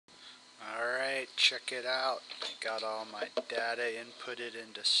check it out. I got all my data inputted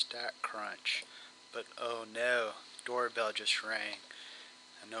into StatCrunch. But oh no, doorbell just rang.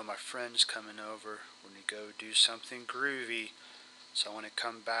 I know my friend's coming over. We're going to go do something groovy. So I want to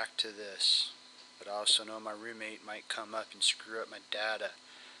come back to this. But I also know my roommate might come up and screw up my data.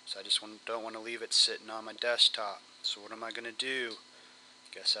 So I just don't want to leave it sitting on my desktop. So what am I going to do?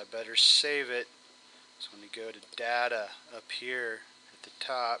 Guess I better save it. So I'm going to go to data up here at the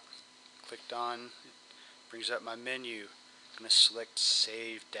top. Clicked on, it brings up my menu. I'm going to select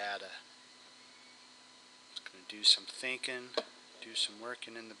save data. It's going to do some thinking, do some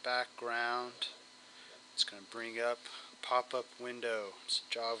working in the background. It's going to bring up a pop-up window. It's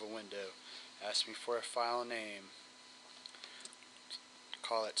a Java window. Ask me for a file name.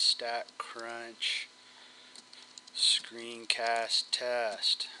 Call it StatCrunch screencast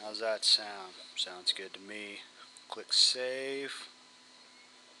test. How's that sound? Sounds good to me. Click save.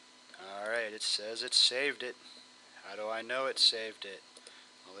 Alright, it says it saved it. How do I know it saved it?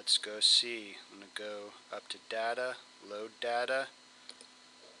 Well, let's go see. I'm going to go up to data, load data,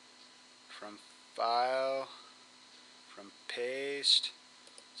 from file, from paste,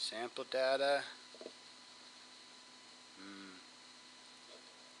 sample data.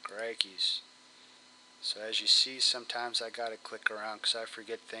 Crikeys. So as you see, sometimes I gotta click around because I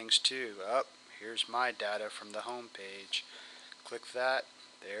forget things too. Oh, here's my data from the home page. Click that.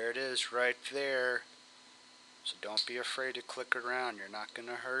 There it is right there. So don't be afraid to click around. You're not going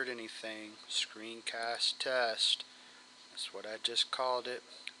to hurt anything. Screencast test. That's what I just called it.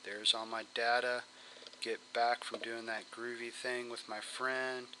 There's all my data. Get back from doing that groovy thing with my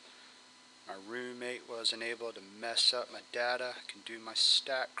friend. My roommate wasn't able to mess up my data. I can do my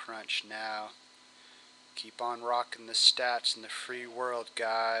StatCrunch now. Keep on rocking the stats in the free world,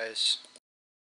 guys.